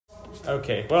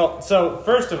Okay, well, so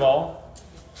first of all,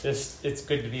 it's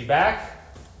good to be back.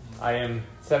 I am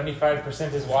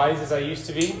 75% as wise as I used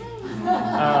to be.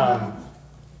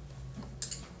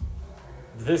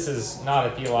 This is not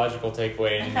a theological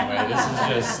takeaway in any way. This is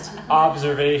just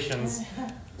observations.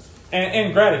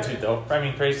 And gratitude, though. I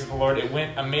mean, praise to the Lord. It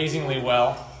went amazingly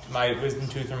well. My wisdom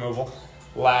tooth removal.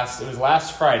 It was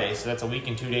last Friday, so that's a week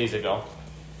and 2 days ago.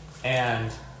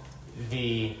 And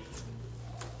we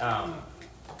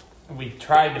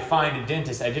tried to find a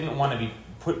dentist. I didn't want to be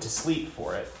put to sleep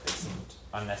for it. It seemed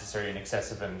unnecessary and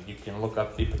excessive, and you can look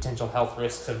up the potential health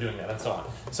risks of doing that and so on.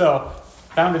 So,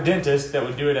 found a dentist that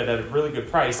would do it at a really good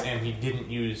price, and he didn't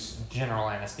use general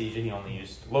anesthesia. He only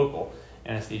used local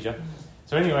anesthesia.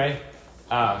 So anyway,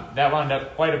 that wound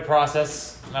up quite a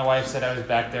process. My wife said I was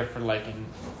back there for like an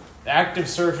active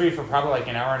surgery for probably like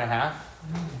an hour and a half.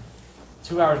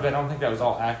 2 hours, but I don't think that was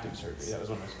all active surgery. That was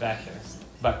when I was back there.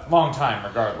 But long time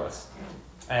regardless.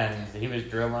 And he was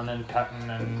drilling and cutting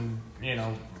and,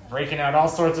 breaking out all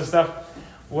sorts of stuff.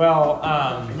 Well,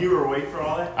 and you were awake for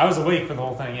all that? I was awake for the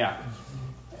whole thing, yeah.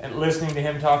 And listening to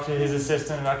him talk to his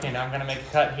assistant, okay, now I'm going to make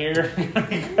a cut here, I'm going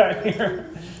to make a cut here.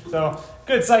 So,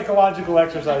 good psychological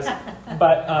exercise.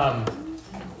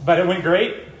 But it went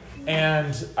great,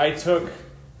 and I took,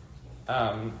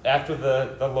 after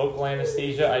the local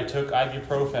anesthesia, I took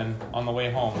ibuprofen on the way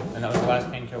home, and that was the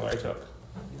last painkiller I took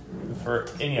for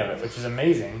any of it, which is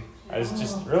amazing. I was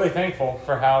just really thankful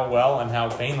for how well and how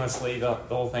painlessly the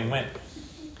whole thing went.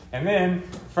 And then,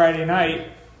 Friday night,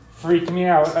 freaked me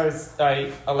out.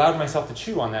 I allowed myself to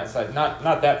chew on that side. Not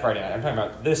that Friday night. I'm talking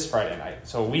about this Friday night.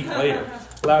 So a week later,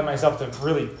 allowed myself to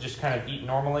really just kind of eat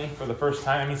normally for the first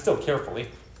time. I mean, still carefully.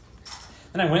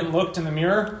 Then I went and looked in the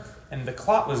mirror, and the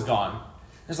clot was gone.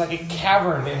 There's like a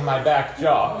cavern in my back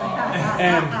jaw.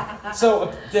 And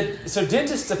so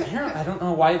dentists apparently, I don't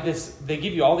know why they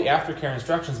give you all the aftercare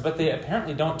instructions, but they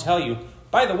apparently don't tell you,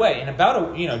 by the way,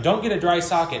 don't get a dry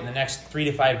socket in the next 3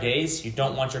 to 5 days. You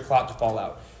don't want your clot to fall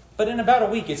out. But in about a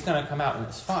week, it's going to come out and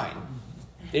it's fine.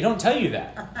 They don't tell you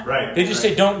that. Right. They just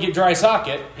say, don't get dry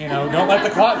socket. Don't let the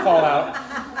clot fall out.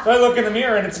 So I look in the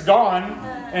mirror and it's gone.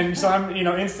 And so I'm,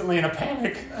 instantly in a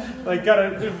panic. Like,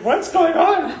 what's going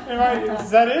on? Is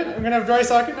that it? I'm going to have dry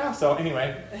socket now? So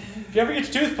anyway, if you ever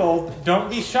get your tooth pulled, don't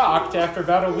be shocked after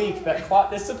about a week that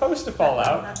clot is supposed to fall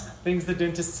out. Things the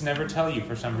dentists never tell you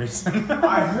for some reason.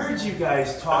 I heard you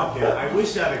guys talking. I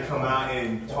wish I'd have come out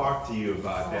and talked to you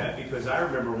about that, because I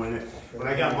remember when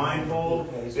I got mine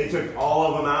pulled, they took all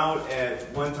of them out at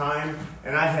one time,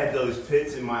 and I had those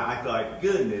pits in my. I thought,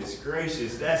 goodness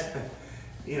gracious, that's.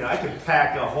 I could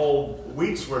pack a whole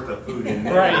week's worth of food in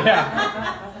there. Right,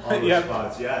 yeah. All those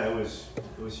spots. Yeah, it was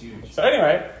huge. So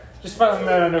anyway, just finding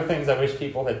that under things I wish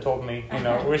people had told me.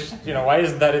 Why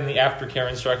isn't that in the aftercare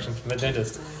instructions from the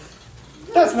dentist?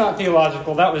 That's not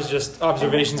theological. That was just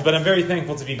observations. But I'm very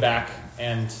thankful to be back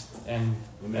and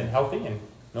healthy and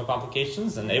no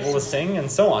complications and able to sing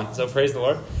and so on. So praise the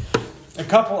Lord. A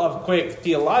couple of quick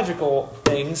theological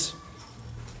things.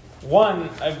 One,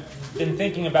 I've been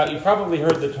thinking about, you probably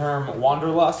heard the term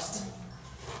Wanderlust.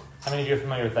 How many of you are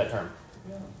familiar with that term?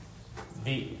 Yeah.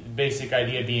 The basic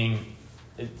idea being,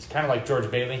 it's kind of like George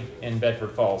Bailey in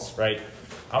Bedford Falls, right?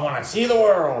 I want to see the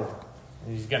world.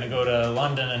 He's going to go to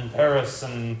London and Paris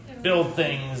and build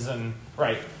things and,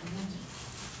 right.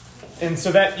 And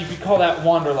so that, you could call that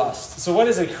Wanderlust. So what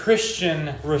is a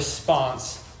Christian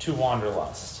response to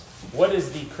Wanderlust? What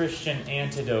is the Christian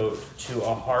antidote to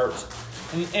a heart?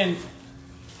 And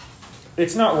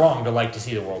it's not wrong to like to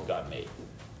see the world God made.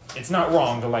 It's not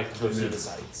wrong to like to go see the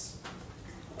sights.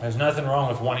 There's nothing wrong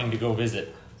with wanting to go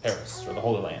visit Paris or the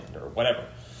Holy Land or whatever.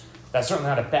 That's certainly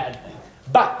not a bad thing.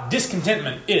 But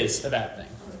discontentment is a bad thing.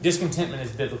 Discontentment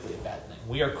is biblically a bad thing.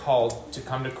 We are called to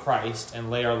come to Christ and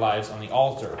lay our lives on the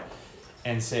altar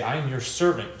and say, I am your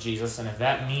servant, Jesus, and if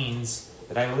that means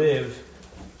that I live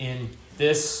in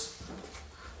this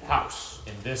house,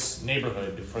 in this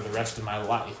neighborhood for the rest of my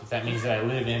life, if that means that I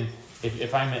live in,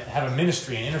 if I have a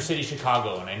ministry in inner city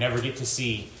Chicago and I never get to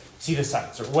see the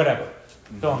sights or whatever,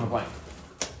 fill in the blank,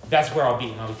 that's where I'll be,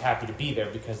 and I'll be happy to be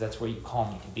there because that's where you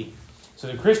call me to be. So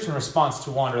the Christian response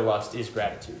to wanderlust is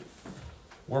gratitude.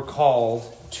 We're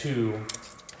called to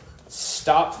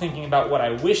stop thinking about what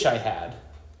I wish I had,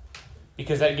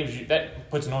 because that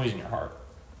puts noise in your heart.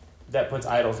 That puts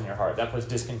idols in your heart. That puts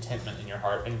discontentment in your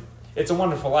heart. And It's a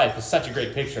Wonderful Life is such a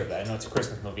great picture of that. I know it's a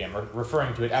Christmas movie. I'm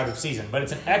referring to it out of season. But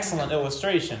it's an excellent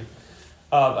illustration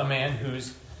of a man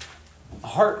whose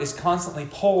heart is constantly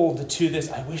pulled to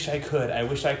this, I wish I could, I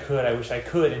wish I could, I wish I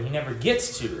could, and he never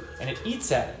gets to, and it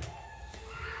eats at him.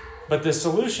 But the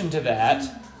solution to that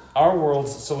Our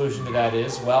world's solution to that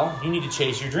is, well, you need to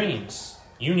chase your dreams.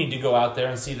 You need to go out there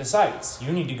and see the sights.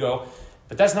 You need to go,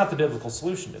 but that's not the biblical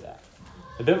solution to that.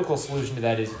 The biblical solution to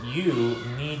that is you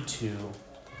need to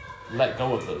let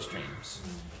go of those dreams.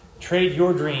 Trade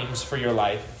your dreams for your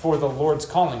life, for the Lord's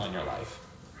calling on your life.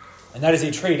 And that is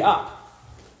a trade up.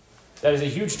 That is a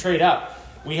huge trade up.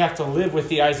 We have to live with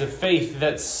the eyes of faith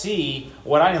that see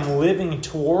what I am living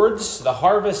towards, the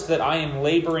harvest that I am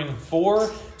laboring for,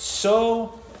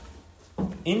 so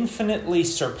infinitely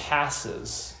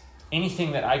surpasses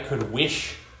anything that I could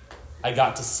wish I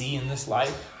got to see in this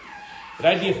life,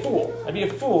 that I'd be a fool. I'd be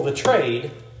a fool to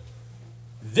trade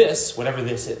this, whatever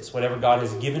this is, whatever God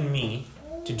has given me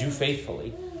to do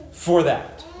faithfully, for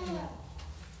that.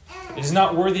 It is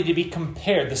not worthy to be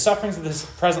compared. The sufferings of this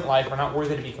present life are not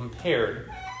worthy to be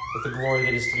compared with the glory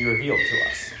that is to be revealed to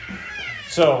us.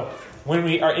 So, when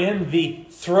we are in the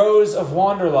throes of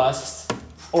wanderlust,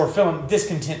 or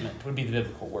discontentment would be the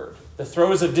biblical word. The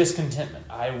throes of discontentment.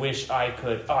 I wish I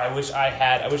could. I wish I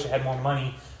had more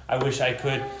money. I wish I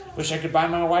could buy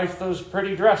my wife those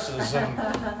pretty dresses and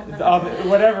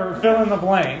whatever, fill in the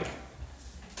blank.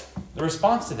 The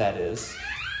response to that is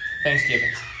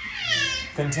thanksgiving,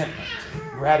 contentment,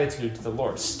 gratitude to the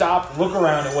Lord. Stop, look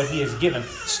around at what He has given.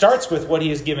 Starts with what He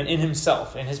has given in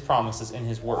Himself, in His promises, in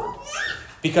His Word.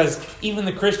 Because even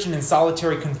the Christian in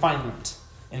solitary confinement,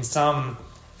 in some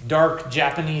dark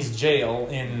Japanese jail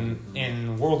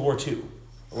in World War II,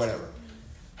 or whatever,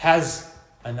 has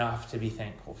enough to be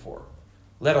thankful for.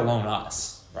 Let alone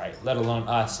us, right? Let alone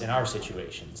us in our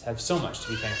situations. Have so much to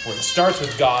be thankful for. It starts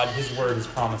with God, His Word, His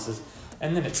promises,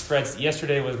 and then it spreads.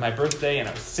 Yesterday was my birthday, and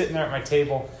I was sitting there at my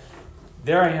table.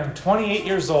 There I am, 28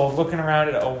 years old, looking around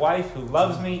at a wife who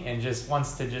loves me and just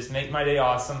wants to just make my day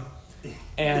awesome.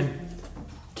 And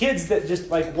kids that just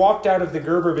walked out of the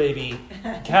Gerber Baby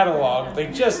catalog,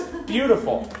 just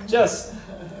beautiful, just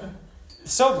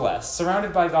so blessed,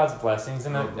 surrounded by God's blessings,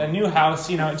 and a new house,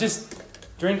 just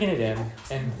drinking it in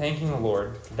and thanking the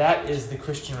Lord. That is the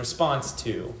Christian response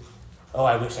to,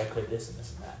 I wish I could this and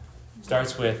this and that.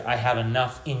 Starts with, I have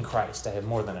enough in Christ. I have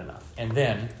more than enough. And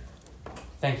then,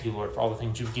 thank you, Lord, for all the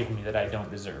things you've given me that I don't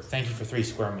deserve. Thank you for 3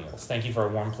 square meals. Thank you for a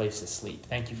warm place to sleep.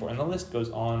 Thank you for, and the list goes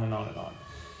on and on and on.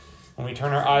 When we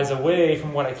turn our eyes away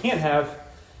from what I can't have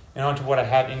and onto what I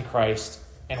have in Christ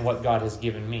and what God has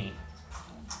given me,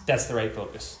 that's the right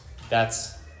focus. That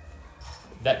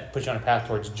puts you on a path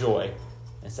towards joy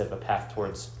instead of a path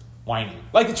towards whining.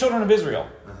 Like the children of Israel.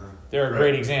 They're a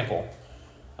great example.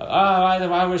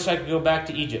 I wish I could go back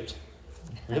to Egypt.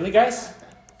 Really, guys?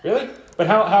 Really? But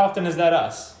how often is that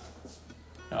us?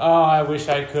 I wish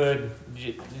I could.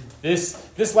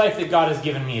 This life that God has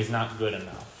given me is not good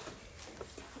enough.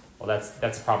 Well,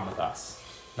 that's a problem with us,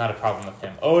 not a problem with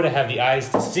Him. To have the eyes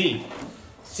to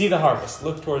see the harvest.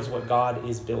 Look towards what God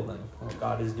is building, what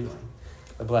God is doing,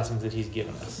 the blessings that He's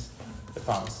given us, the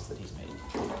promises that He's made.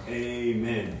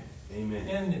 Amen.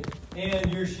 Amen.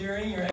 And you're sharing your